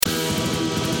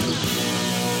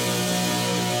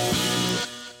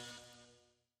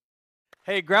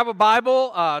Hey, grab a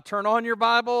Bible, turn on your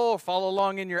Bible, follow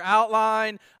along in your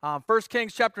outline. 1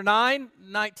 Kings chapter 19.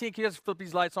 Can you guys flip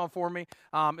these lights on for me?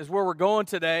 Is where we're going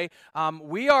today.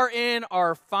 We are in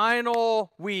our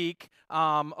final week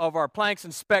of our Planks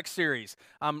and Specks series.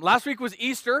 Last week was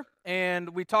Easter,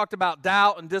 and we talked about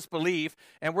doubt and disbelief,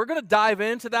 and we're going to dive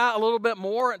into that a little bit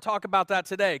more and talk about that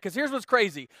today. Because here's what's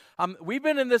crazy. We've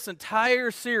been in this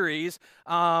entire series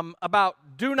about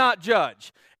do not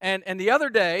judge. And the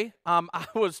other day, I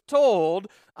was told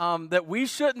that we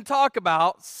shouldn't talk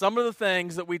about some of the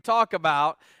things that we talk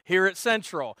about here at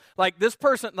Central. Like this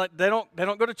person, like they don't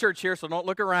go to church here, so don't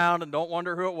look around and don't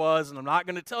wonder who it was. And I'm not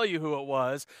going to tell you who it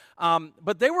was.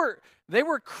 But they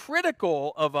were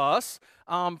critical of us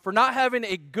for not having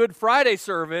a Good Friday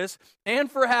service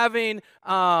and for having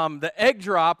the egg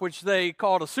drop, which they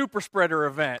called a super spreader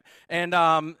event. And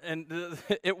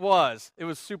it was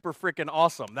super freaking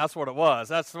awesome. That's what it was.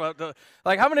 That's what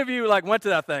like how many of you like went to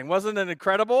that thing? Wasn't it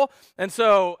incredible? And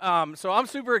so I'm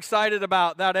super excited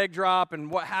about that egg drop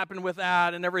and what happened with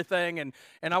that and everything. And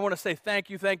I want to say thank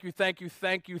you.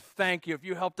 If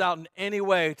you helped out in any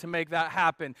way to make that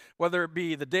happen, whether it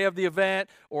be the day of the event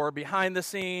or behind the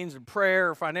scenes and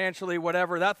prayer or financially,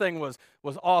 whatever, that thing was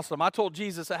awesome. I told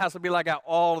Jesus it has to be like that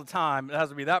all the time. It has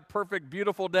to be that perfect,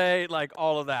 beautiful day, like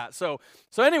all of that. So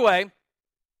anyway,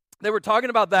 they were talking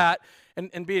about that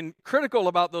and being critical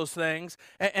about those things.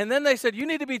 And then they said, you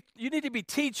need to be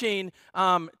teaching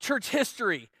church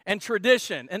history and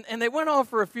tradition. And they went on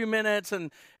for a few minutes,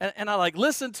 and I like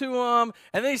listened to them.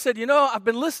 And then he said, I've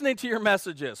been listening to your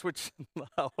messages, which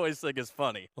I always think is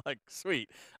funny. Like, sweet,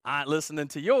 I ain't listening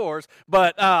to yours,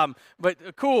 but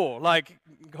cool. Like,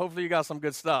 hopefully you got some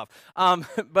good stuff.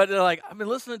 But they're like, I've been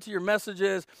listening to your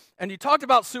messages, and you talked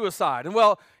about suicide. And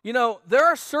well, there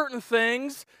are certain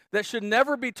things that should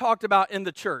never be talked about in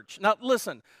the church. Now,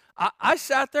 listen, I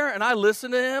sat there and I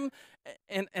listened to him,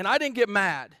 and I didn't get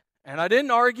mad, and I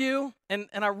didn't argue, and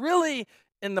I really,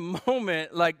 in the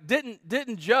moment, like,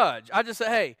 didn't judge. I just said,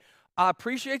 hey, I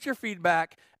appreciate your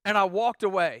feedback, and I walked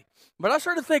away. But I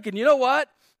started thinking, you know what?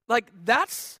 Like,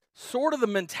 that's sort of the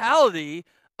mentality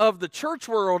of the church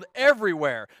world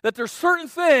everywhere, that there's certain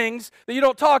things that you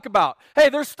don't talk about. Hey,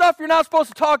 there's stuff you're not supposed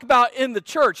to talk about in the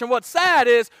church. And what's sad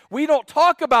is we don't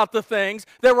talk about the things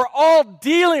that we're all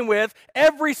dealing with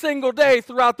every single day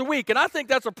throughout the week. And I think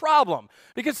that's a problem.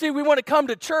 Because, see, we want to come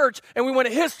to church and we want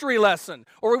a history lesson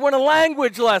or we want a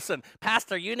language lesson.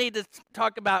 Pastor, you need to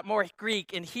talk about more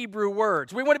Greek and Hebrew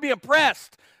words. We want to be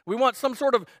impressed. We want some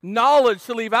sort of knowledge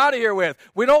to leave out of here with.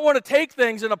 We don't want to take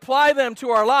things and apply them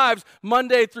to our lives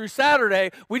Monday through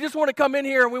Saturday. We just want to come in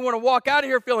here and we want to walk out of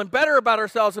here feeling better about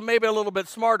ourselves and maybe a little bit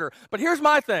smarter. But here's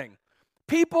my thing.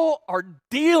 People are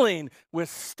dealing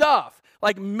with stuff,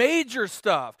 like major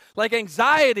stuff, like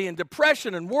anxiety and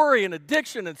depression and worry and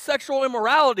addiction and sexual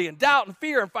immorality and doubt and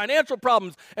fear and financial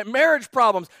problems and marriage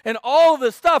problems and all of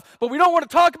this stuff. But we don't want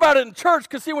to talk about it in church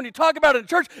because, see, when you talk about it in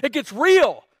church, it gets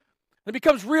real. It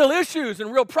becomes real issues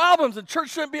and real problems, and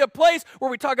church shouldn't be a place where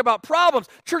we talk about problems.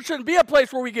 Church shouldn't be a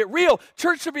place where we get real.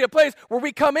 Church should be a place where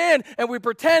we come in and we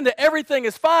pretend that everything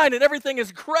is fine and everything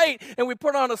is great, and we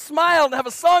put on a smile and have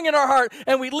a song in our heart,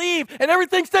 and we leave, and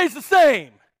everything stays the same.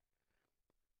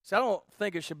 See, I don't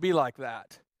think it should be like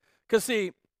that. Because,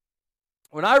 see,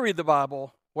 when I read the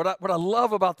Bible, what I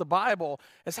love about the Bible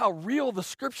is how real the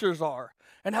Scriptures are.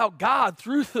 And how God,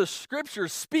 through the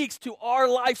Scriptures, speaks to our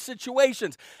life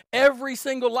situations. Every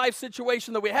single life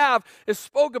situation that we have is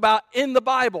spoke about in the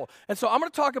Bible. And so I'm going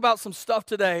to talk about some stuff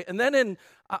today. And then in,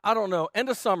 end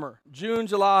of summer, June,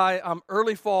 July,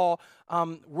 early fall,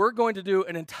 we're going to do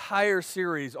an entire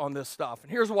series on this stuff.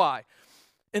 And here's why.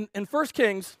 In 1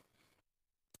 Kings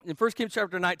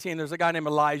chapter 19, there's a guy named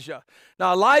Elijah.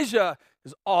 Now, Elijah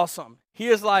is awesome. He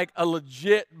is like a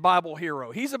legit Bible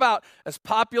hero. He's about as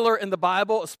popular in the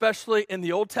Bible, especially in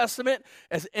the Old Testament,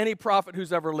 as any prophet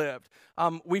who's ever lived.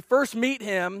 We first meet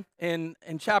him in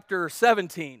chapter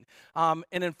 17. And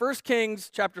in 1 Kings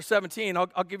chapter 17,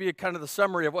 I'll give you kind of the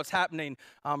summary of what's happening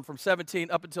from 17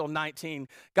 up until 19.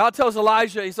 God tells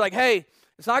Elijah, he's like, hey,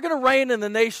 it's not going to rain in the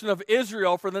nation of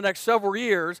Israel for the next several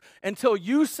years until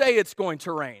you say it's going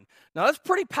to rain. Now, that's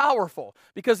pretty powerful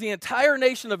because the entire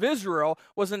nation of Israel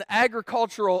was an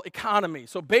agricultural economy.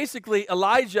 So basically,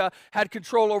 Elijah had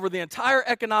control over the entire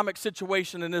economic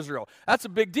situation in Israel. That's a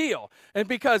big deal. And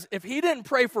because if he didn't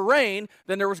pray for rain,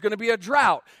 then there was going to be a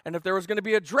drought. And if there was going to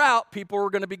be a drought, people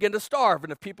were going to begin to starve.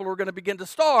 And if people were going to begin to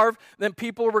starve, then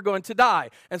people were going to die.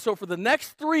 And so for the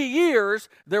next 3 years,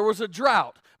 there was a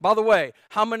drought. By the way,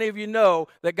 how many of you know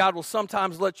that God will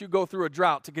sometimes let you go through a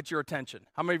drought to get your attention?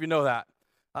 How many of you know that?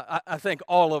 I think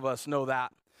all of us know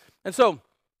that. And so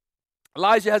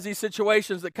Elijah has these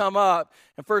situations that come up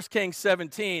in 1 Kings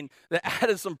 17 that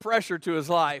added some pressure to his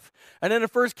life. And then in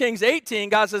 1 Kings 18,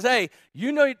 God says, hey,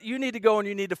 you need to go and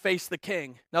you need to face the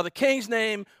king. Now, the king's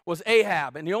name was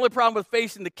Ahab. And the only problem with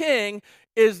facing the king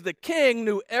is the king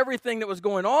knew everything that was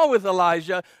going on with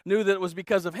Elijah, knew that it was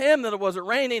because of him that it wasn't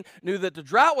raining, knew that the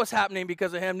drought was happening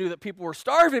because of him, knew that people were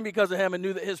starving because of him, and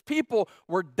knew that his people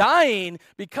were dying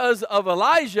because of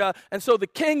Elijah. And so the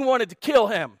king wanted to kill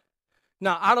him.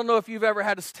 Now, I don't know if you've ever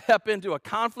had to step into a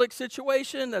conflict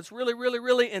situation that's really, really,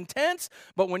 really intense,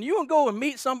 but when you go and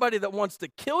meet somebody that wants to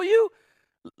kill you,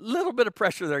 a little bit of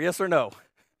pressure there, yes or no?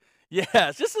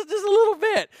 Yes, just a little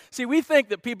bit. See, we think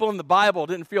that people in the Bible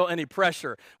didn't feel any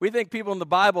pressure. We think people in the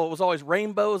Bible, it was always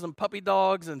rainbows and puppy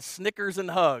dogs and Snickers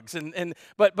and hugs.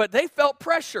 But they felt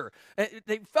pressure.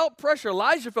 They felt pressure.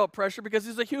 Elijah felt pressure because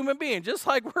he's a human being, just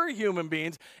like we're human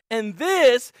beings. And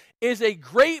this is a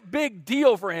great big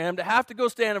deal for him to have to go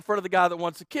stand in front of the guy that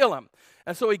wants to kill him.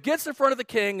 And so he gets in front of the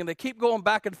king, and they keep going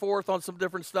back and forth on some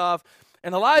different stuff.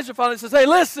 And Elijah finally says, hey,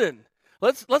 listen,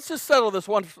 let's just settle this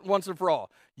once and for all.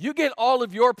 You get all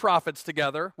of your prophets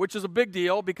together, which is a big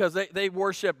deal because they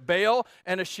worship Baal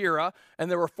and Asherah, and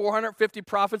there were 450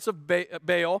 prophets of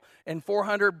Baal and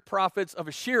 400 prophets of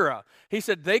Asherah. He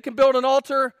said, they can build an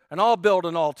altar, and I'll build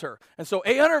an altar. And so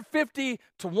 850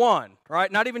 to 1,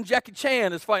 right? Not even Jackie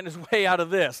Chan is fighting his way out of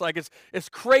this. Like, it's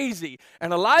crazy.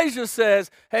 And Elijah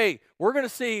says, hey, we're going to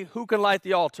see who can light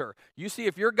the altar. You see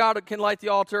if your God can light the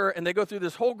altar, and they go through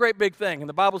this whole great big thing. And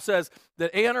the Bible says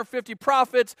that 850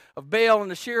 prophets of Baal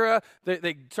and Asherah,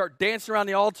 they start dancing around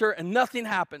the altar, and nothing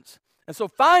happens. And so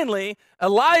finally,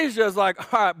 Elijah is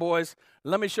like, all right, boys,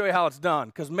 let me show you how it's done,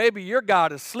 because maybe your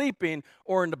God is sleeping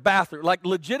or in the bathroom. Like,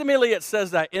 legitimately, it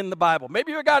says that in the Bible.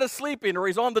 Maybe your God is sleeping or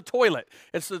he's on the toilet.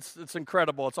 It's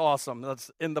incredible. It's awesome. That's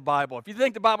in the Bible. If you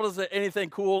think the Bible doesn't anything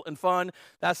cool and fun,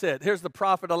 that's it. Here's the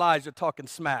prophet Elijah talking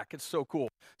smack. It's so cool.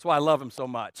 That's why I love him so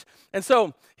much. And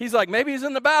so he's like, maybe he's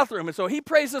in the bathroom. And so he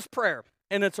prays this prayer.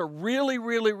 And it's a really,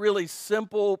 really, really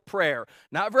simple prayer.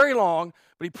 Not very long,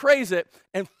 but he prays it,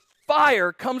 and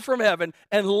fire comes from heaven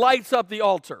and lights up the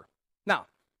altar. Now,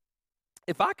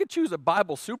 if I could choose a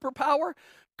Bible superpower,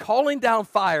 calling down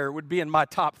fire would be in my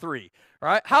top 3,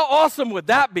 right? How awesome would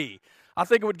that be? I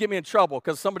think it would get me in trouble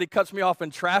because somebody cuts me off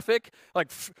in traffic,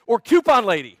 or Coupon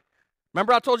Lady.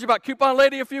 Remember I told you about Coupon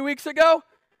Lady a few weeks ago?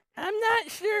 I'm not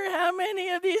sure how many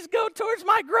of these go towards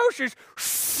my groceries.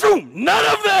 Shoom, none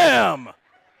of them!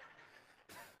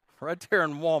 Right there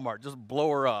in Walmart, just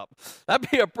blow her up. That'd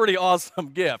be a pretty awesome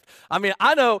gift. I mean,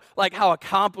 I know like how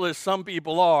accomplished some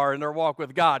people are in their walk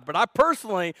with God, but I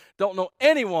personally don't know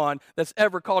anyone that's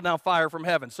ever called down fire from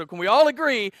heaven. So can we all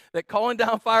agree that calling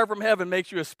down fire from heaven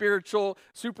makes you a spiritual,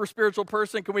 super spiritual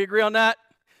person? Can we agree on that?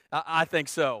 I think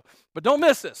so. But don't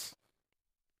miss this.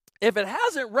 If it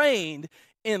hasn't rained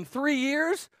in 3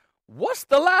 years, what's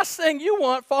the last thing you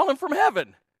want falling from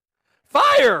heaven?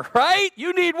 Fire, right?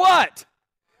 You need what?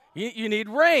 You need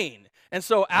rain. And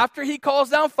so after he calls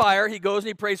down fire, he goes and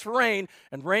he prays for rain,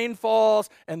 and rain falls,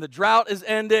 and the drought is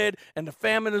ended, and the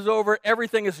famine is over.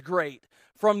 Everything is great.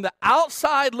 From the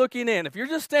outside looking in, if you're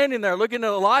just standing there looking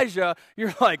at Elijah,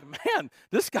 you're like, man,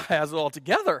 this guy has it all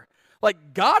together.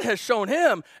 Like, God has shown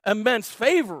him immense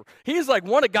favor. He's like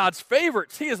one of God's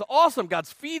favorites. He is awesome. God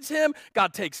feeds him.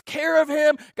 God takes care of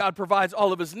him. God provides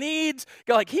all of his needs.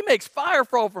 He makes fire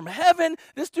fall from heaven.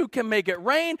 This dude can make it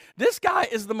rain. This guy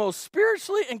is the most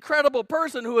spiritually incredible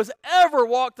person who has ever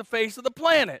walked the face of the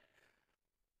planet.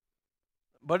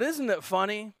 But isn't it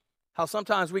funny how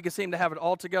sometimes we can seem to have it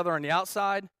all together on the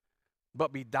outside,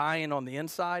 but be dying on the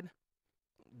inside?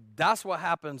 That's what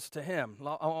happens to him.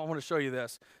 I want to show you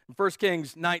this. In 1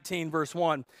 Kings 19, verse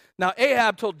 1. Now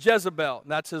Ahab told Jezebel,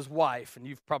 and that's his wife, and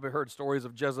you've probably heard stories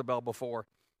of Jezebel before.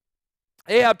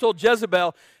 Ahab told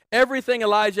Jezebel everything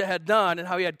Elijah had done and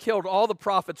how he had killed all the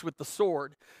prophets with the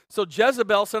sword. So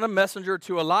Jezebel sent a messenger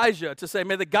to Elijah to say,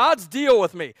 may the gods deal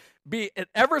with me, be it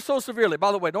ever so severely.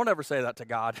 By the way, don't ever say that to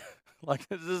God. Like,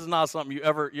 this is not something you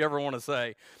ever want to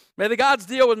say. May the gods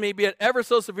deal with me, be it ever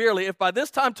so severely, if by this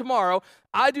time tomorrow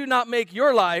I do not make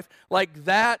your life like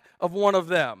that of one of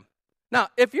them. Now,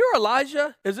 if you're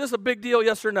Elijah, is this a big deal,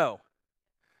 yes or no?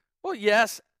 Well,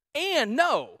 yes and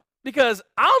no. Because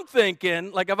I'm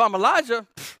thinking, like, if I'm Elijah,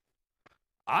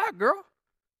 all right, girl,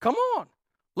 come on.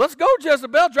 Let's go,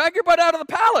 Jezebel. Drag your butt out of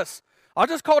the palace. I'll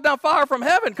just call down fire from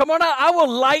heaven. Come on out. I will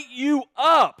light you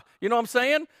up. You know what I'm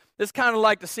saying? It's kind of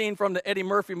like the scene from the Eddie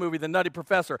Murphy movie, The Nutty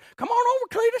Professor. Come on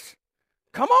over, Cletus.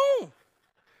 Come on.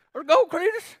 Let's go,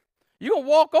 Cletus. You're going to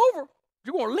walk over.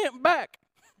 You're going to limp back.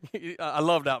 I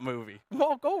love that movie.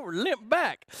 Walk over, limp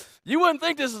back. You wouldn't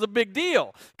think this is a big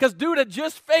deal because dude had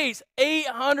just faced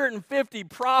 850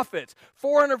 prophets,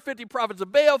 450 prophets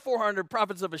of Baal, 400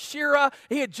 prophets of Asherah.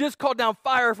 He had just called down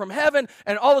fire from heaven,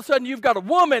 and all of a sudden you've got a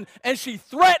woman, and she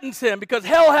threatens him because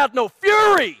hell hath no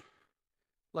fury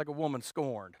like a woman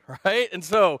scorned, right? And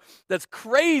so that's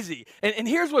crazy. And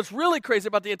here's what's really crazy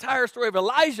about the entire story of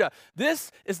Elijah.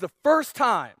 This is the first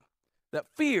time that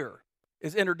fear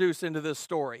is introduced into this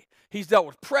story. He's dealt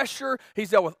with pressure. He's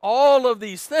dealt with all of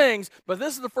these things, but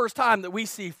this is the first time that we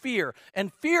see fear.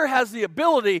 And fear has the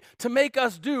ability to make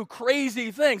us do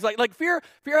crazy things. Like fear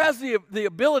has the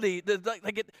ability,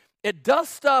 it does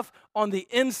stuff on the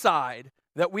inside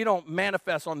that we don't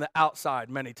manifest on the outside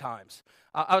many times.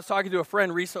 I was talking to a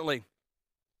friend recently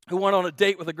who went on a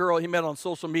date with a girl he met on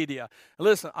social media. And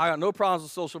listen, I got no problems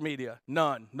with social media.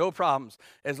 None. No problems.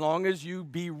 As long as you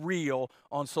be real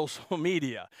on social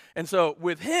media. And so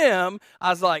with him,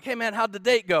 I was like, hey, man, how'd the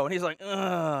date go? And he's like,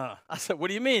 I said, what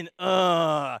do you mean,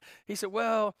 He said,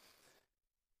 well,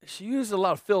 she used a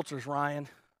lot of filters, Ryan.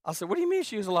 I said, what do you mean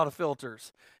she used a lot of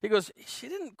filters? He goes, she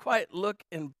didn't quite look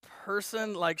in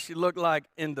person like she looked like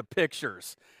in the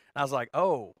pictures. And I was like,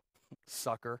 oh,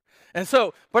 sucker. And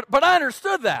so, but I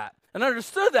understood that. And I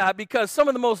understood that because some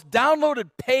of the most downloaded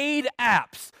paid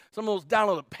apps,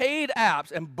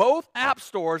 and both app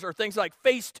stores are things like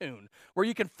Facetune, where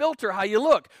you can filter how you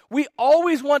look. We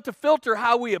always want to filter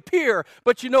how we appear,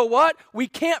 but you know what? We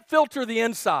can't filter the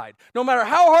inside. No matter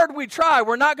how hard we try,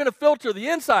 we're not going to filter the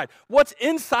inside. What's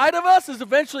inside of us is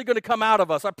eventually going to come out of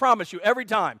us. I promise you, every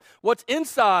time. What's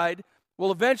inside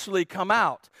will eventually come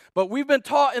out. But we've been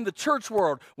taught in the church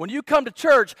world, when you come to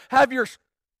church, have your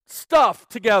stuff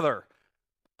together.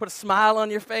 Put a smile on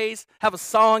your face, have a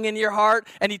song in your heart,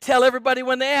 and you tell everybody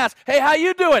when they ask, hey, how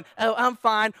you doing? Oh, I'm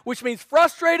fine, which means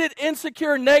frustrated,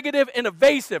 insecure, negative, and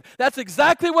evasive. That's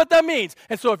exactly what that means.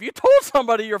 And so if you told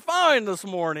somebody you're fine this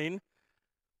morning,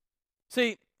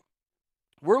 see,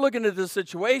 we're looking at this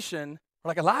situation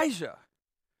like Elijah.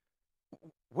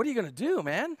 What are you going to do,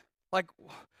 man? Like,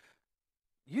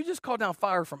 you just called down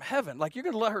fire from heaven. Like, you're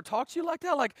going to let her talk to you like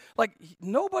that? Like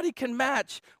nobody can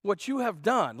match what you have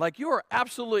done. Like, you are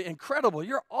absolutely incredible.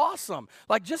 You're awesome.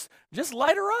 Like, just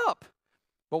light her up.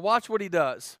 But watch what he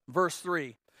does. Verse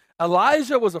 3.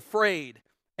 Elijah was afraid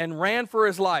and ran for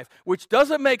his life, which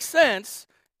doesn't make sense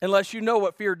unless you know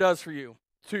what fear does to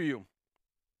you.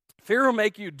 Fear will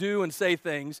make you do and say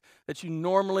things that you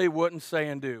normally wouldn't say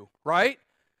and do, right?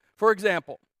 For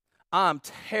example, I'm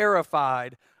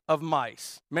terrified of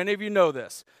mice. Many of you know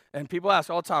this. And people ask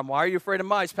all the time, why are you afraid of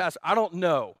mice, Pastor? I don't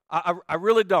know. I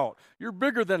really don't. You're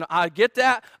bigger than I get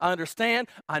that. I understand.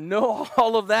 I know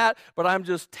all of that, but I'm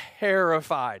just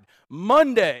terrified.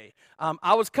 Monday,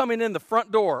 I was coming in the front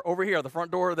door over here, the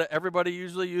front door that everybody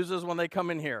usually uses when they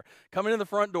come in here. Coming in the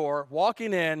front door,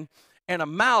 walking in, and a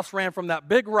mouse ran from that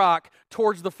big rock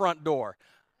towards the front door.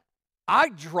 I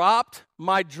dropped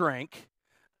my drink.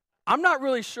 I'm not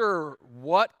really sure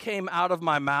what came out of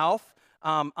my mouth.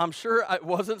 I'm sure it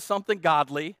wasn't something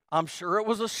godly. I'm sure it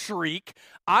was a shriek.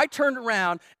 I turned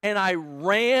around and I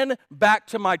ran back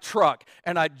to my truck.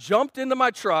 And I jumped into my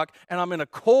truck and I'm in a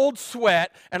cold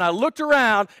sweat. And I looked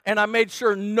around and I made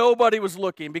sure nobody was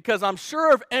looking. Because I'm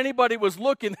sure if anybody was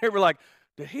looking, they were like,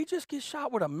 did he just get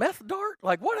shot with a meth dart?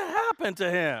 Like, what happened to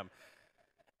him?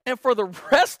 And for the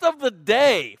rest of the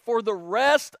day,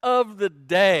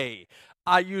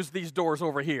 I used these doors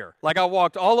over here. Like, I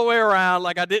walked all the way around,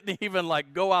 like I didn't even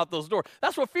go out those doors.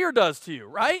 That's what fear does to you,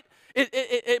 right?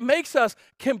 It makes us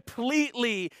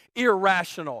completely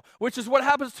irrational, which is what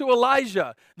happens to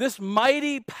Elijah, this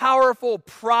mighty, powerful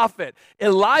prophet.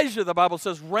 Elijah, the Bible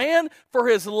says, ran for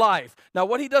his life. Now,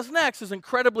 what he does next is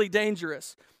incredibly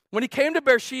dangerous. When he came to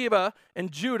Beersheba in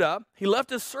Judah, he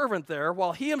left his servant there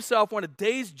while he himself went a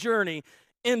day's journey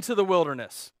into the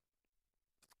wilderness.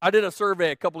 I did a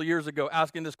survey a couple of years ago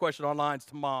asking this question online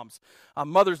to moms.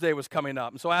 Mother's Day was coming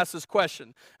up, and so I asked this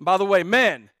question. And by the way,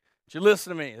 men, did you listen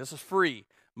to me? This is free.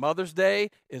 Mother's Day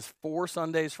is 4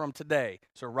 Sundays from today,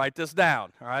 so write this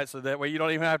down, all right, so that way you don't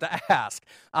even have to ask.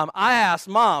 I asked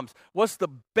moms, what's the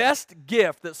best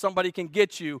gift that somebody can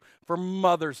get you for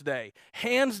Mother's Day?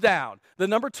 Hands down, the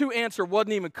number 2 answer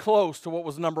wasn't even close to what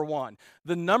was number 1.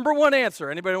 The number 1 answer,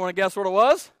 anybody want to guess what it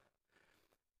was?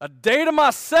 A day to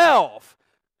myself.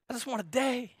 I just want a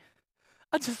day.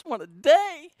 I just want a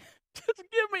day. Just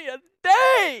give me a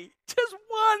day. Just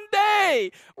one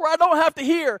day where I don't have to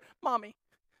hear, Mommy,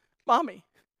 Mommy,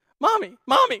 Mommy,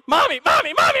 Mommy, Mommy,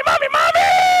 Mommy, Mommy, Mommy, Mommy.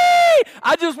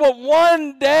 I just want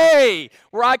one day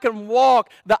where I can walk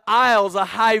the aisles of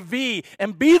Hy-Vee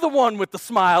and be the one with the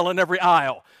smile in every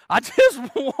aisle. I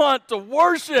just want to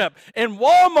worship in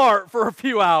Walmart for a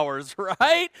few hours,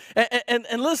 right?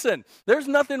 And listen, there's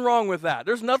nothing wrong with that.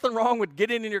 There's nothing wrong with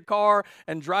getting in your car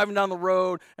and driving down the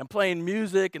road and playing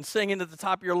music and singing at the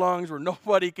top of your lungs where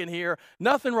nobody can hear.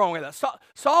 Nothing wrong with that.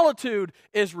 Solitude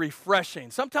is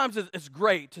refreshing. Sometimes it's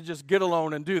great to just get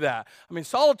alone and do that. I mean,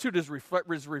 solitude is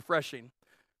refreshing,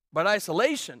 but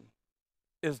isolation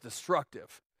is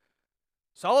destructive.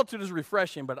 Solitude is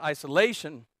refreshing, but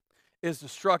isolation is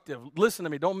destructive. Listen to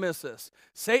me, don't miss this.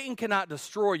 Satan cannot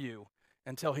destroy you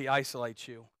until he isolates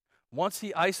you. Once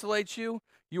he isolates you,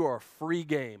 you are a free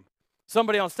game.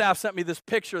 Somebody on staff sent me this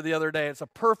picture the other day. It's a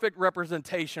perfect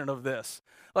representation of this.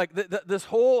 Like this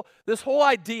whole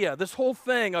idea, this whole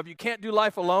thing of you can't do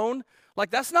life alone,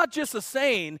 like that's not just a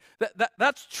saying,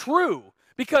 that's true.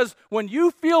 Because when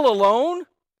you feel alone,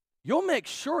 you'll make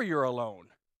sure you're alone,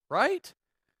 right?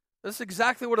 That's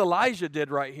exactly what Elijah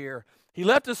did right here. He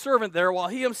left his servant there while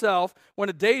he himself went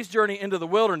a day's journey into the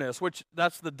wilderness, which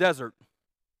that's the desert.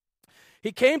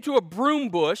 He came to a broom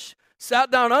bush, sat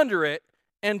down under it,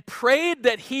 and prayed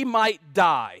that he might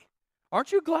die.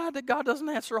 Aren't you glad that God doesn't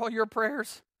answer all your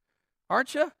prayers?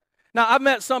 Aren't you? Now, I've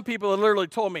met some people that literally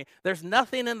told me, there's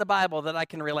nothing in the Bible that I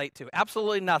can relate to.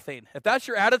 Absolutely nothing. If that's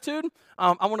your attitude,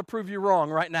 I want to prove you wrong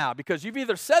right now, because you've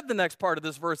either said the next part of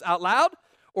this verse out loud,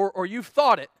 or you've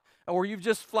thought it, or you've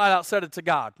just flat out said it to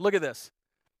God. Look at this.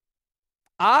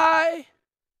 I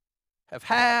have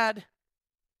had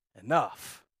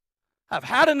enough. I've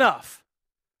had enough.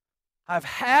 I've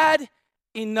had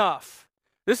enough.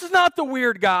 This is not the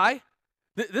weird guy.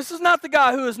 This is not the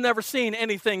guy who has never seen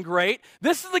anything great.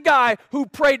 This is the guy who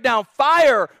prayed down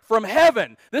fire from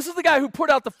heaven. This is the guy who put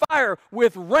out the fire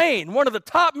with rain, one of the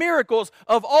top miracles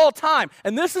of all time.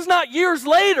 And this is not years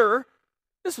later.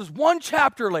 This is one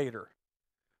chapter later.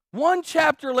 One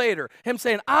chapter later, him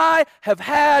saying, I have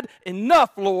had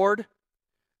enough, Lord.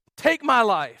 Take my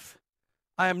life.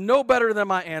 I am no better than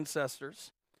my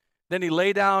ancestors. Then he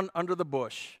lay down under the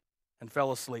bush and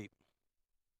fell asleep.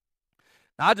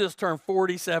 Now, I just turned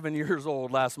 47 years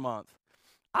old last month.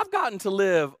 I've gotten to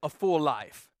live a full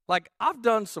life. Like, I've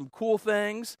done some cool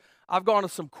things. I've gone to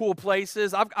some cool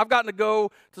places. I've gotten to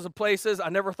go to some places I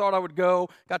never thought I would go.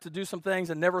 Got to do some things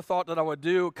I never thought that I would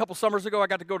do. A couple summers ago, I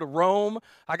got to go to Rome.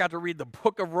 I got to read the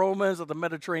book of Romans of the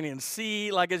Mediterranean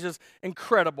Sea. Like, it's just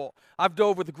incredible. I've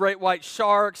dove with the great white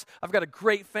sharks. I've got a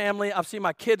great family. I've seen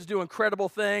my kids do incredible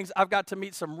things. I've got to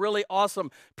meet some really awesome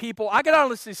people. I can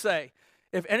honestly say,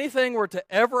 if anything were to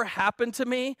ever happen to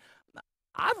me,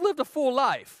 I've lived a full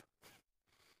life.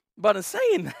 But in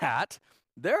saying that,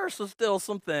 there are still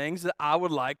some things that I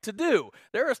would like to do.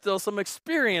 There are still some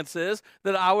experiences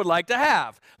that I would like to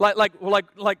have. Like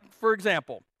for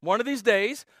example, one of these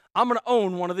days, I'm going to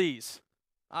own one of these.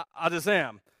 I just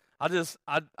am. I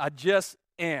just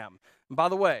am. And by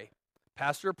the way,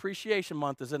 Pastor Appreciation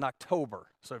Month is in October.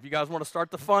 So if you guys want to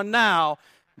start the fun now,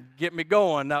 get me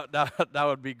going. That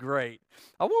would be great.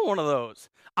 I want one of those.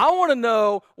 I want to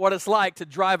know what it's like to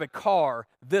drive a car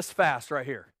this fast right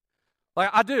here. Like,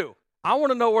 I do. I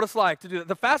want to know what it's like to do that.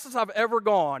 The fastest I've ever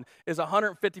gone is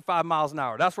 155 miles an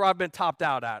hour. That's where I've been topped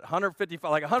out at.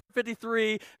 155, like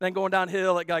 153, then going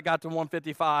downhill, it got to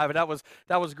 155, and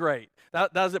that was great.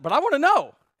 That was it. But I want to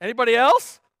know. Anybody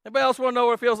else? Anybody else want to know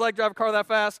what it feels like to drive a car that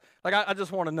fast? Like, I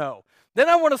just want to know. Then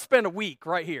I want to spend a week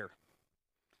right here.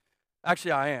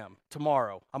 Actually, I am.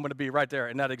 Tomorrow, I'm going to be right there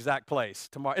in that exact place.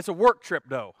 Tomorrow, it's a work trip,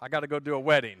 though. I got to go do a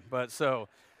wedding, but so...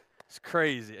 It's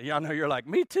crazy. I know you're like,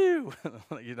 me too.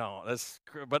 You know,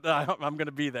 but I'm going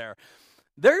to be there.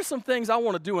 There's some things I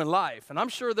want to do in life, and I'm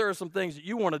sure there are some things that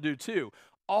you want to do too.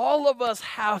 All of us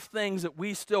have things that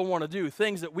we still want to do,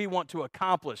 things that we want to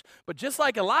accomplish. But just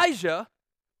like Elijah,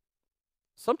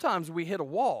 sometimes we hit a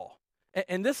wall.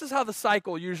 And this is how the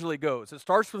cycle usually goes. It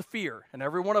starts with fear, and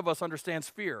every one of us understands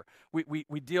fear.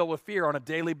 We deal with fear on a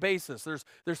daily basis.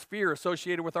 There's fear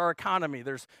associated with our economy.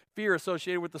 There's fear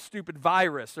associated with the stupid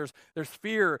virus. There's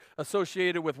fear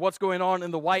associated with what's going on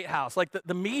in the White House. Like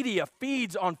the media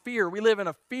feeds on fear. We live in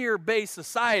a fear-based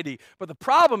society. But the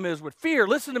problem is with fear,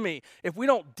 listen to me, if we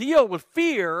don't deal with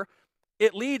fear,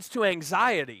 it leads to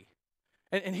anxiety.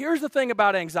 And here's the thing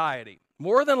about anxiety.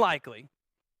 More than likely,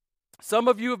 some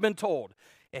of you have been told,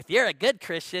 if you're a good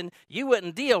Christian, you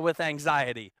wouldn't deal with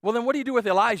anxiety. Well, then what do you do with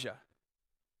Elijah?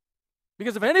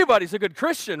 Because if anybody's a good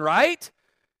Christian, right?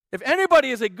 If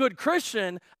anybody is a good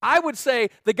Christian, I would say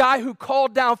the guy who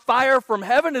called down fire from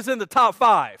heaven is in the top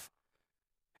 5.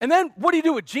 And then what do you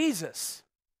do with Jesus?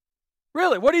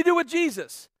 Really, what do you do with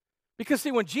Jesus? Because,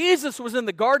 see, when Jesus was in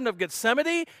the Garden of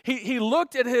Gethsemane, he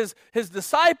looked at his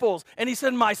disciples and he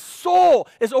said, my soul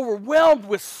is overwhelmed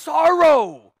with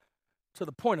sorrow to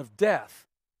the point of death.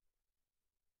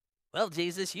 Well,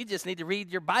 Jesus, you just need to read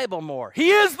your Bible more.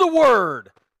 He is the Word.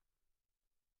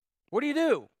 What do you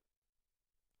do?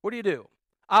 What do you do?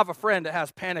 I have a friend that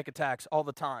has panic attacks all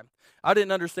the time. I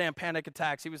didn't understand panic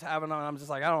attacks he was having them. I'm just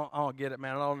like, I don't get it,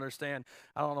 man. I don't understand.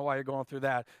 I don't know why you're going through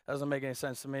that. That doesn't make any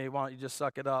sense to me. Why don't you just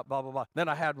suck it up, blah, blah, blah. Then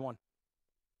I had one.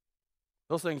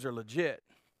 Those things are legit.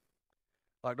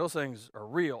 Like, those things are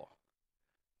real.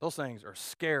 Those things are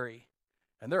scary.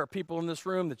 And there are people in this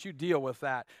room that you deal with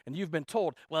that, and you've been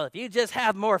told, well, if you just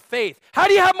have more faith. How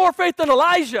do you have more faith than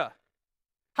Elijah?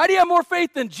 How do you have more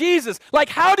faith than Jesus? Like,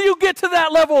 how do you get to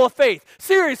that level of faith?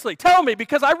 Seriously, tell me,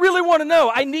 because I really want to know.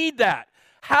 I need that.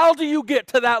 How do you get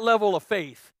to that level of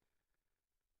faith?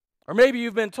 Or maybe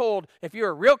you've been told, if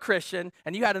you're a real Christian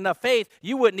and you had enough faith,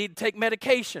 you wouldn't need to take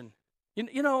medication.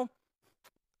 You know,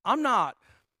 I'm not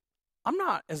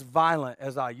as violent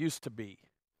as I used to be.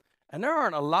 And there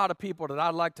aren't a lot of people that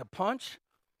I'd like to punch,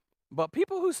 but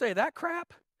people who say that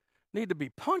crap need to be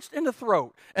punched in the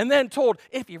throat and then told,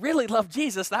 if you really love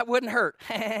Jesus, that wouldn't hurt.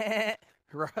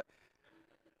 Right?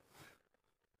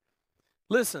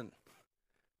 Listen,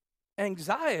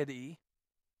 anxiety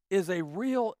is a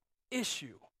real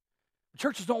issue.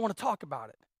 Churches don't want to talk about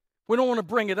it. We don't want to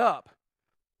bring it up.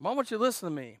 I want you to listen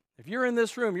to me. If you're in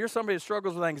this room, you're somebody who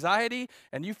struggles with anxiety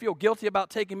and you feel guilty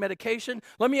about taking medication,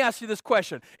 let me ask you this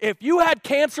question. If you had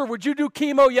cancer, would you do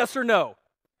chemo, yes or no?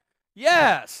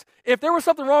 Yes. If there was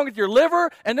something wrong with your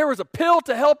liver and there was a pill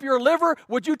to help your liver,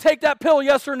 would you take that pill,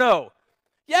 yes or no?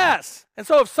 Yes. And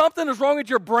so if something is wrong with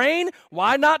your brain,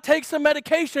 why not take some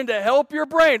medication to help your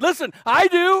brain? Listen, I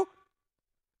do.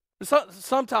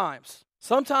 Sometimes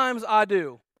I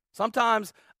do.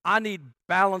 Sometimes I need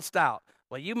balanced out.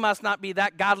 Well, you must not be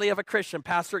that godly of a Christian,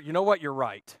 Pastor. You know what? You're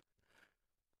right.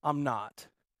 I'm not.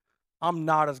 I'm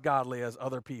not as godly as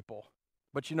other people.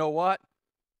 But you know what?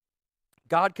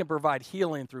 God can provide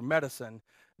healing through medicine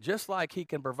just like he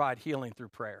can provide healing through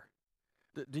prayer.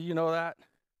 Do you know that?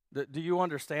 Do you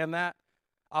understand that?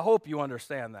 I hope you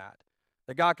understand that.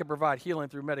 That God can provide healing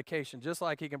through medication just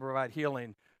like he can provide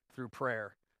healing through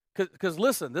prayer. Because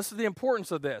listen, this is the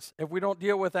importance of this. If we don't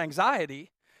deal with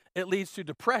anxiety, it leads to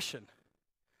depression.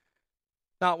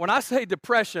 Now, when I say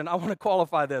depression, I want to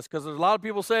qualify this because there's a lot of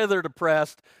people say they're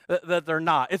depressed that they're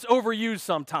not. It's overused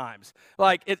sometimes.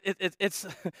 Like it's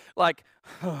like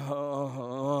the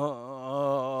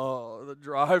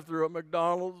drive-through at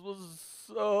McDonald's was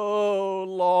so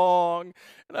long,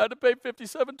 and I had to pay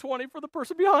 $57.20 for the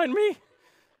person behind me. A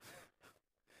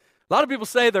lot of people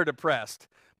say they're depressed,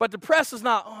 but depressed is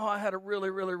not. Oh, I had a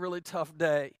really, really, really tough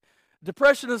day.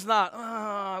 Depression is not,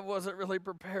 I wasn't really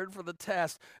prepared for the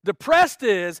test. Depressed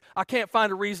is, I can't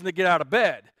find a reason to get out of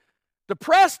bed.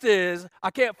 Depressed is,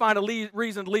 I can't find a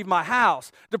reason to leave my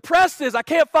house. Depressed is, I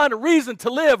can't find a reason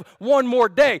to live one more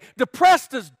day.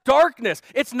 Depressed is darkness.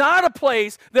 It's not a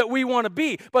place that we want to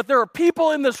be. But there are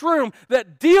people in this room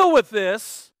that deal with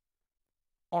this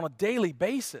on a daily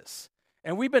basis.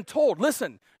 And we've been told,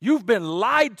 listen, you've been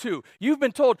lied to. You've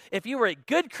been told if you were a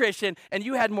good Christian and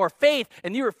you had more faith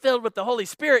and you were filled with the Holy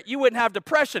Spirit, you wouldn't have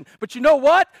depression. But you know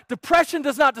what? Depression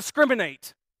does not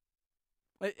discriminate.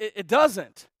 It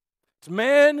doesn't. It's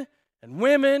men and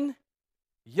women,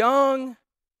 young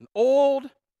and old,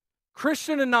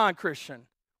 Christian and non-Christian.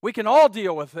 We can all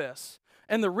deal with this.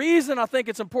 And the reason I think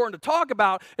it's important to talk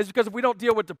about is because if we don't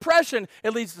deal with depression,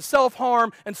 it leads to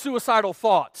self-harm and suicidal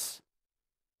thoughts.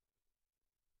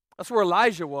 That's where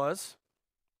Elijah was.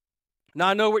 Now,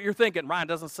 I know what you're thinking. Ryan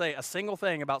doesn't say a single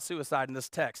thing about suicide in this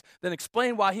text. Then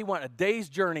explain why he went a day's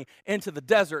journey into the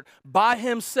desert by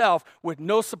himself with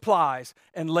no supplies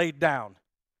and laid down.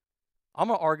 I'm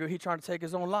going to argue he tried to take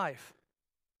his own life.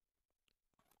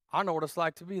 I know what it's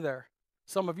like to be there.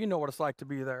 Some of you know what it's like to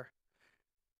be there.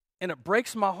 And it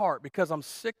breaks my heart because I'm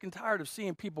sick and tired of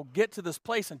seeing people get to this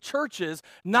place in churches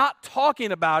not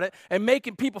talking about it and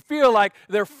making people feel like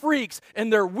they're freaks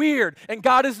and they're weird and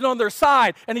God isn't on their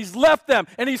side and he's left them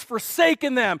and he's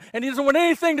forsaken them and he doesn't want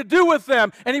anything to do with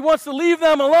them and he wants to leave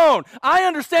them alone. I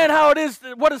understand how it is,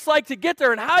 what it's like to get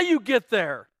there and how you get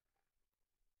there.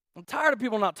 I'm tired of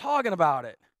people not talking about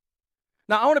it.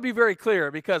 Now, I want to be very clear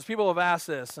because people have asked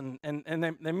this, and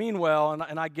they mean well,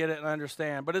 and I get it and I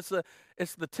understand, but it's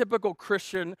the typical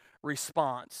Christian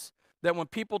response that when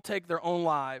people take their own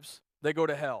lives, they go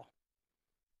to hell.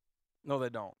 No, they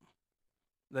don't.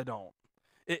 They don't.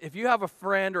 If you have a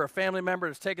friend or a family member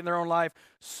that's taken their own life,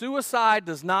 suicide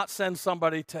does not send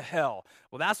somebody to hell.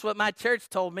 Well, that's what my church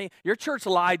told me. Your church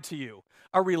lied to you.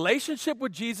 A relationship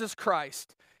with Jesus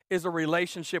Christ is a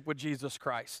relationship with Jesus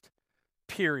Christ,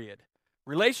 period.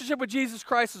 Relationship with Jesus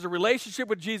Christ is a relationship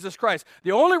with Jesus Christ.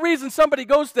 The only reason somebody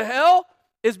goes to hell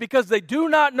is because they do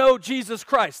not know Jesus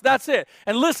Christ. That's it.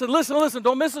 And listen.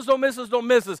 Don't miss this.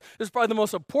 This is probably the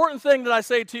most important thing that I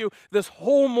say to you this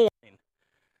whole morning.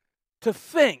 To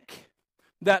think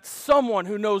that someone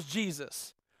who knows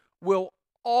Jesus will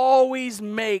always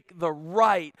make the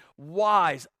right,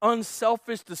 wise,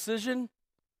 unselfish decision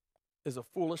is a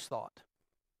foolish thought.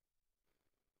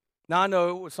 Now, I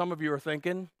know what some of you are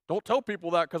thinking. Don't tell people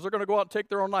that because they're going to go out and take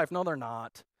their own life. No, they're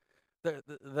not.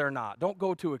 They're not. Don't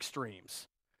go to extremes.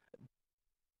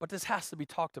 But this has to be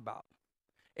talked about.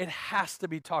 It has to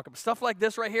be talked about. Stuff like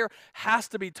this right here has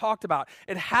to be talked about.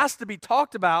 It has to be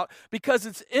talked about because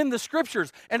it's in the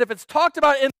Scriptures. And if it's talked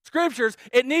about in the Scriptures,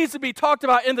 it needs to be talked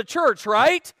about in the church,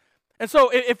 right? And so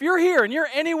if you're here and you're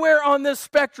anywhere on this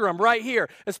spectrum right here,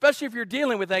 especially if you're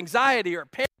dealing with anxiety or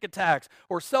panic attacks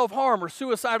or self-harm or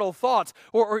suicidal thoughts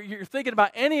or you're thinking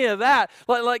about any of that,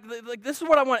 like this is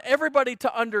what I want everybody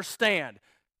to understand.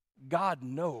 God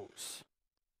knows.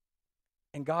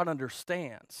 And God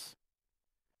understands.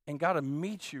 And God will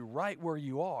meet you right where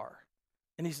you are.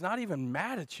 And he's not even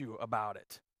mad at you about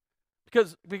it.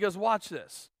 Because watch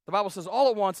this. The Bible says all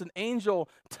at once an angel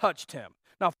touched him.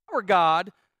 Now, if I were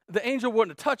God, the angel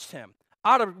wouldn't have touched him.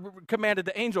 I'd have commanded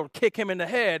the angel to kick him in the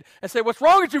head and say, "What's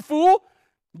wrong with you, fool?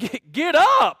 Get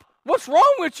up. What's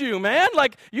wrong with you, man?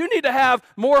 Like, you need to have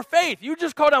more faith. You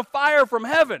just called down fire from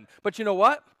heaven." But you know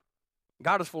what?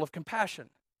 God is full of compassion.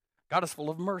 God is full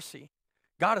of mercy.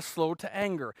 God is slow to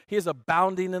anger. He is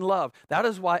abounding in love. That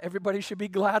is why everybody should be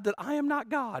glad that I am not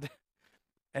God.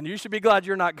 And you should be glad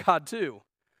you're not God too.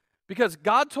 Because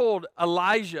God told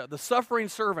Elijah, the suffering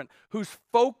servant, who's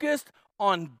focused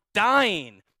on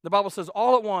dying, the Bible says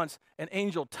all at once, an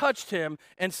angel touched him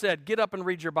and said, "Get up and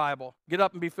read your Bible. Get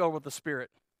up and be filled with the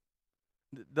Spirit."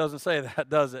 It doesn't say that,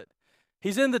 does it?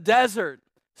 He's in the desert,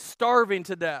 starving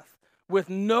to death, with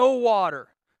no water.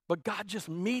 But God just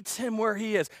meets him where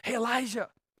he is. "Hey, Elijah,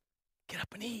 get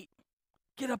up and eat.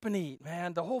 Get up and eat,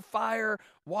 man. The whole fire,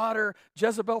 water,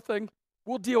 Jezebel thing,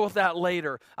 we'll deal with that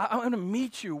later. I'm going to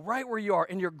meet you right where you are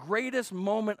in your greatest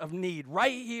moment of need,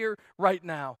 right here, right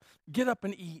now. Get up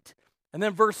and eat." And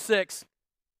then verse 6,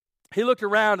 he looked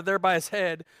around, and there by his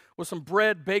head was some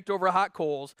bread baked over hot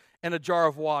coals and a jar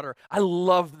of water. I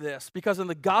love this because in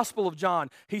the Gospel of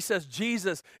John, he says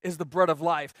Jesus is the bread of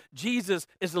life. Jesus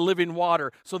is the living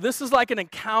water. So this is like an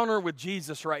encounter with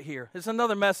Jesus right here. It's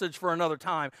another message for another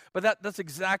time, but that's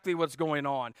exactly what's going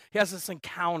on. He has this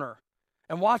encounter.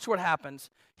 And watch what happens.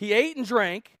 He ate and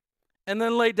drank and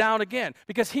then laid down again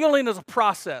because healing is a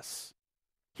process.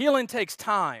 Healing takes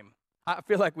time. I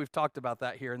feel like we've talked about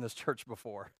that here in this church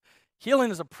before. Healing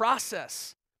is a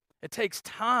process. It takes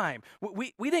time.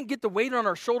 We didn't get the weight on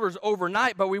our shoulders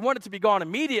overnight, but we want it to be gone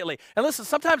immediately. And listen,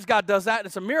 sometimes God does that, and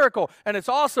it's a miracle, and it's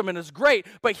awesome, and it's great.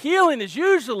 But healing is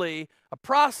usually a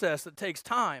process that takes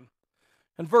time.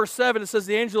 In verse 7, it says,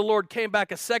 the angel of the Lord came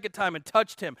back a second time and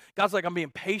touched him. God's like, I'm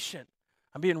being patient.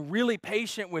 I'm being really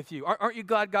patient with you. Aren't you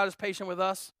glad God is patient with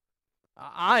us?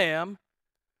 I am.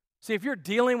 See, if you're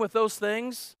dealing with those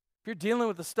things, if you're dealing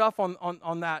with the stuff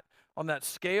on that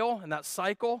scale and that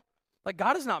cycle, like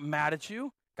God is not mad at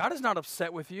you. God is not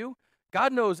upset with you.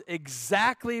 God knows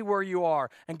exactly where you are.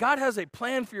 And God has a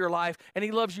plan for your life, and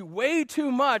he loves you way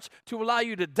too much to allow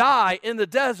you to die in the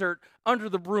desert under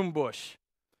the broom bush.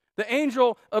 The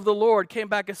angel of the Lord came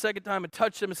back a second time and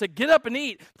touched him and said, get up and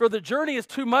eat, for the journey is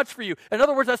too much for you. In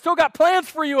other words, I still got plans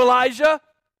for you, Elijah.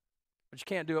 But you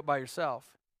can't do it by yourself.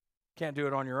 You can't do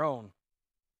it on your own.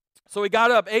 So he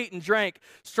got up, ate, and drank.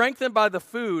 Strengthened by the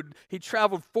food, he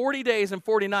traveled 40 days and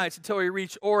 40 nights until he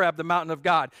reached Oreb, the mountain of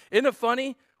God. Isn't it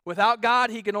funny? Without God,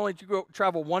 he can only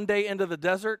travel one day into the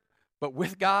desert, but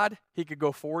with God, he could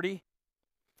go 40.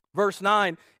 Verse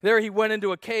 9, there he went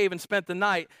into a cave and spent the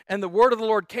night, and the word of the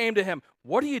Lord came to him.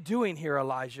 What are you doing here,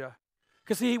 Elijah?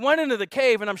 Because he went into the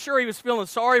cave, and I'm sure he was feeling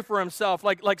sorry for himself.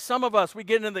 Like some of us, we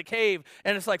get into the cave,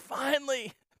 and it's like,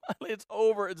 finally, it's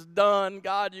over, it's done.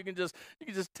 God, you can just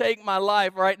take my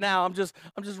life right now. I'm just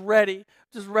ready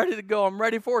to go. I'm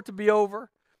ready for it to be over.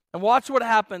 And watch what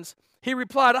happens. He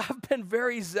replied, I've been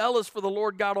very zealous for the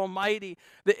Lord God Almighty.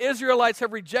 The Israelites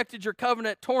have rejected your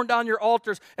covenant, torn down your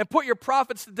altars, and put your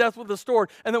prophets to death with the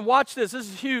sword. And then watch this. This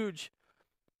is huge.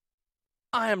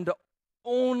 I am the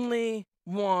only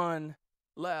one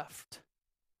left.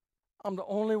 I'm the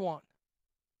only one.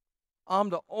 I'm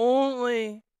the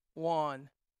only one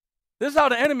This is how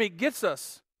the enemy gets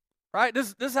us, right?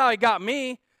 This is how he got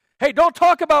me. Hey, don't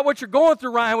talk about what you're going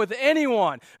through, Ryan, with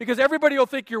anyone, because everybody will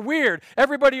think you're weird.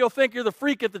 Everybody will think you're the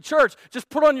freak at the church. Just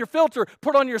put on your filter,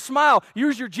 put on your smile,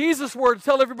 use your Jesus word to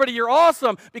tell everybody you're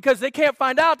awesome, because they can't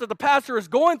find out that the pastor is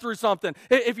going through something.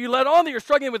 If you let on that you're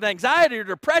struggling with anxiety or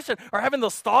depression or having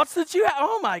those thoughts that you have,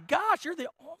 oh my gosh, you're the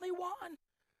only one.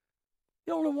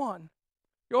 The only one.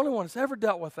 You're the only one that's ever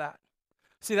dealt with that.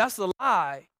 See, that's the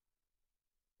lie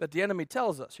that the enemy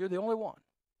tells us. You're the only one.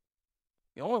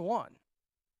 The only one.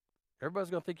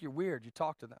 Everybody's going to think you're weird. You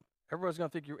talk to them. Everybody's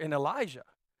going to think you're... And Elijah,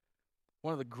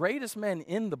 one of the greatest men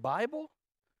in the Bible,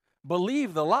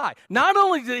 believed the lie. Not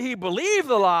only did he believe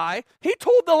the lie, he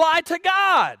told the lie to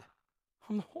God.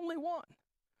 I'm the only one.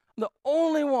 I'm the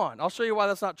only one. I'll show you why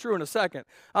that's not true in a second.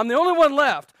 I'm the only one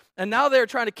left, and now they're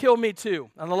trying to kill me too.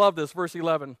 And I love this, verse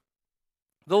 11.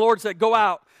 The Lord said, go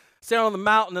out, stand on the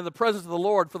mountain in the presence of the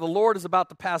Lord, for the Lord is about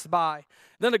to pass by.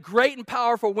 Then a great and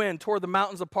powerful wind tore the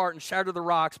mountains apart and shattered the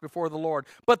rocks before the Lord.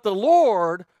 But the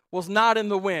Lord was not in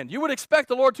the wind. You would expect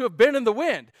the Lord to have been in the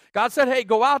wind. God said, hey,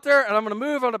 go out there, and I'm going to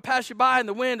move. I'm going to pass you by, and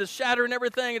the wind is shattering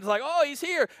everything. It's like, oh, he's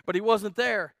here. But he wasn't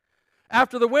there.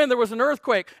 After the wind, there was an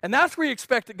earthquake, and that's where you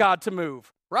expected God to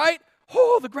move, right?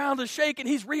 Oh, the ground is shaking.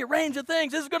 He's rearranging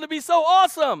things. This is going to be so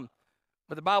awesome.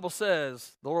 But the Bible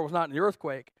says the Lord was not in the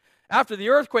earthquake. After the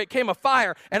earthquake came a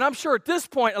fire, and I'm sure at this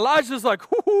point, Elijah's like,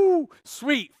 whoo,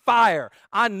 sweet, fire.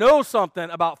 I know something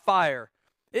about fire.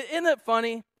 Isn't it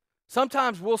funny?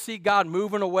 Sometimes we'll see God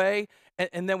moving away,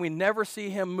 and then we never see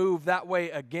him move that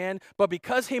way again. But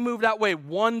because he moved that way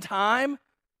one time,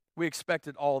 we expect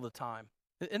it all the time.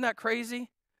 Isn't that crazy?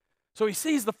 So he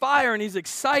sees the fire, and he's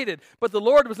excited, but the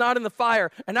Lord was not in the fire.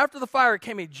 And after the fire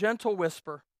came a gentle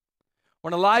whisper.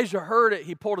 When Elijah heard it,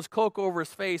 he pulled his cloak over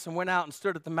his face and went out and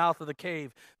stood at the mouth of the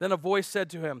cave. Then a voice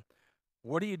said to him,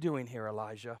 what are you doing here,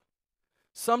 Elijah?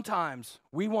 Sometimes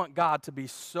we want God to be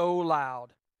so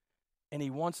loud, and he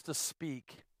wants to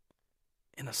speak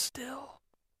in a still,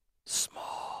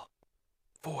 small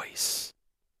voice.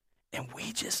 And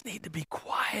we just need to be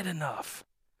quiet enough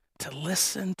to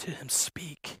listen to him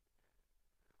speak.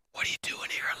 What are you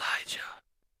doing here, Elijah?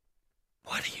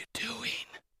 What are you doing?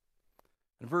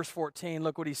 In verse 14,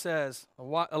 look what he says.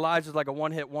 Elijah's like a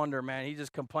one-hit wonder, man. He's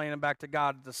just complaining back to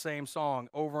God the same song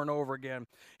over and over again.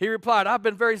 He replied, I've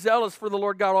been very zealous for the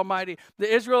Lord God Almighty.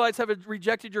 The Israelites have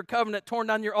rejected your covenant, torn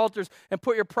down your altars, and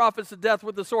put your prophets to death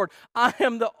with the sword. I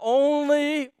am the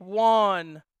only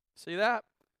one. See that?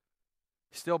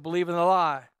 Still believing the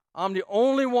lie. I'm the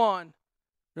only one.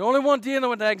 The only one dealing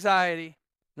with anxiety.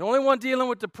 The only one dealing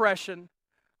with depression.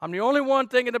 I'm the only one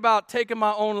thinking about taking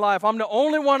my own life. I'm the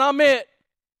only one. I'm it.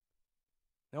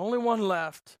 The only one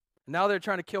left. Now they're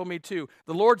trying to kill me too.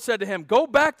 The Lord said to him, go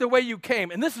back the way you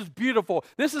came. And this is beautiful.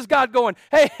 This is God going,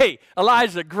 hey,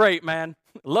 Elijah, great, man.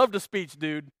 Love the speech,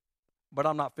 dude. But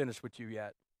I'm not finished with you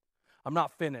yet. I'm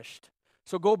not finished.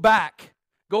 So go back.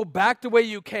 Go back the way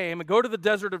you came and go to the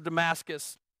desert of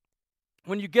Damascus.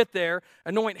 When you get there,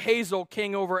 anoint Hazael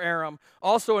king over Aram.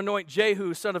 Also anoint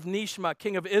Jehu, son of Nishma,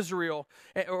 king of Israel,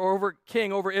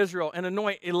 king over Israel. And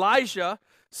anoint Elijah,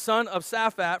 son of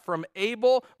Shaphat, from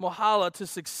Abel Mohala, to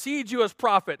succeed you as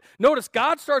prophet. Notice,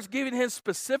 God starts giving him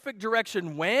specific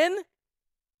direction when?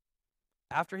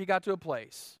 After he got to a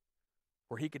place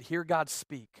where he could hear God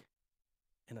speak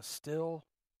in a still,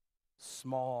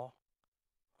 small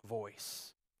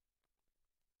voice.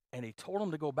 And he told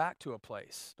him to go back to a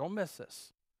place. Don't miss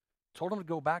this. Told him to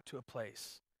go back to a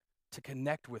place to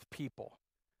connect with people.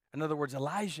 In other words,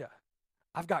 Elijah,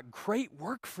 I've got great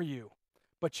work for you,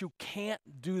 but you can't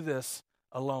do this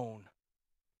alone.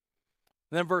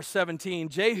 And then verse 17,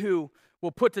 Jehu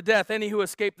will put to death any who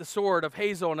escape the sword of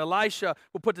Hazael, and Elisha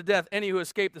will put to death any who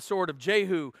escape the sword of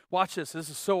Jehu. Watch this. This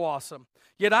is so awesome.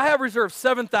 Yet I have reserved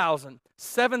 7,000.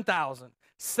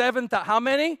 How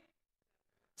many?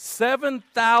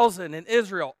 7,000 in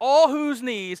Israel, all whose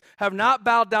knees have not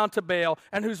bowed down to Baal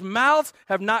and whose mouths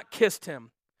have not kissed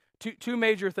him. Two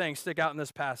major things stick out in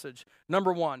this passage.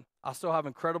 Number one, I still have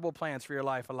incredible plans for your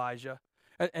life, Elijah.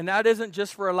 And that isn't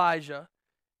just for Elijah.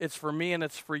 It's for me and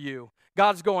it's for you.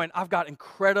 God's going, I've got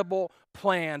incredible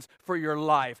plans for your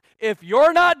life. If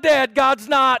you're not dead, God's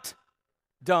not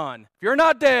done. If you're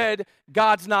not dead,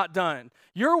 God's not done.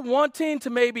 You're wanting to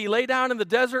maybe lay down in the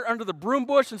desert under the broom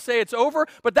bush and say it's over,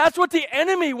 but that's what the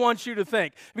enemy wants you to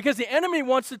think, because the enemy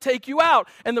wants to take you out.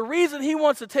 And the reason he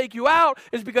wants to take you out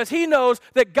is because he knows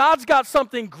that God's got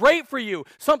something great for you,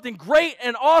 something great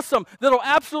and awesome that'll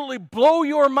absolutely blow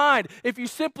your mind if you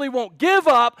simply won't give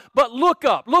up, but look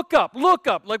up,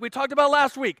 like we talked about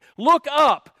last week. Look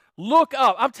up.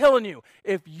 I'm telling you,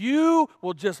 if you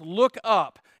will just look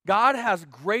up, God has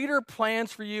greater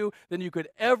plans for you than you could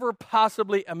ever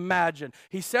possibly imagine.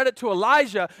 He said it to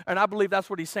Elijah, and I believe that's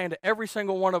what he's saying to every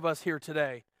single one of us here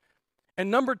today. And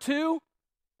number two,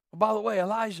 by the way,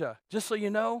 Elijah, just so you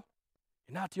know,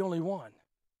 you're not the only one.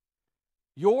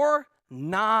 You're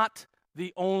not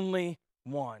the only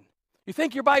one. You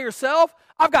think you're by yourself?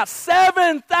 I've got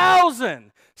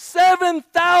 7,000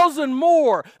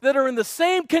 more that are in the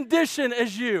same condition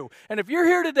as you. And if you're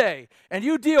here today and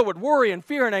you deal with worry and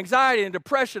fear and anxiety and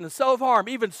depression and self-harm,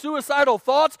 even suicidal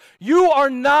thoughts, you are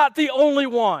not the only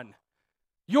one.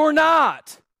 You're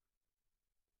not.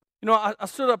 You know, I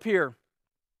stood up here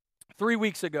 3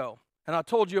 weeks ago and I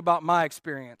told you about my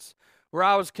experience where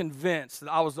I was convinced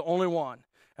that I was the only one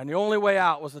and the only way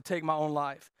out was to take my own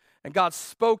life. And God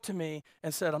spoke to me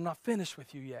and said, I'm not finished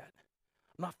with you yet.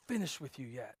 I'm not finished with you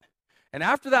yet. And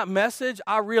after that message,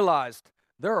 I realized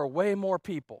there are way more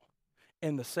people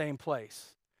in the same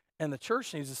place. And the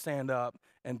church needs to stand up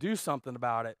and do something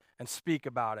about it and speak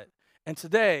about it. And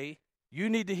today, you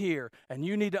need to hear and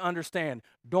you need to understand,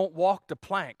 don't walk the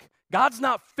plank. God's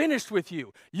not finished with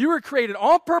you. You were created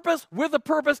on purpose, with a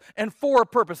purpose, and for a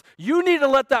purpose. You need to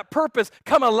let that purpose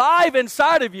come alive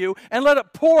inside of you and let it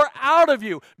pour out of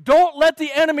you. Don't let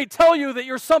the enemy tell you that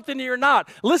you're something that you're not.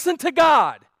 Listen to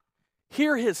God.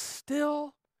 Hear his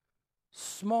still,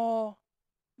 small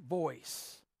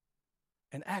voice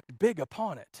and act big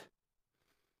upon it.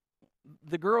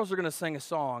 The girls are going to sing a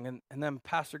song, and then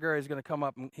Pastor Gary is going to come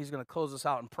up and he's going to close us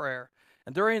out in prayer.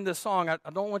 And during this song, I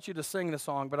don't want you to sing the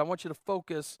song, but I want you to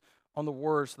focus on the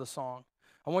words of the song.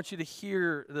 I want you to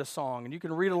hear this song, and you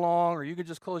can read along, or you can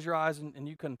just close your eyes and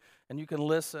you can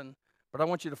listen. But I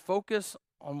want you to focus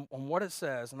on what it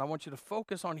says, and I want you to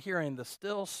focus on hearing the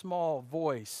still small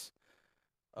voice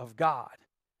of God,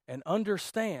 and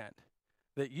understand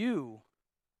that you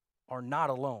are not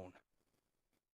alone.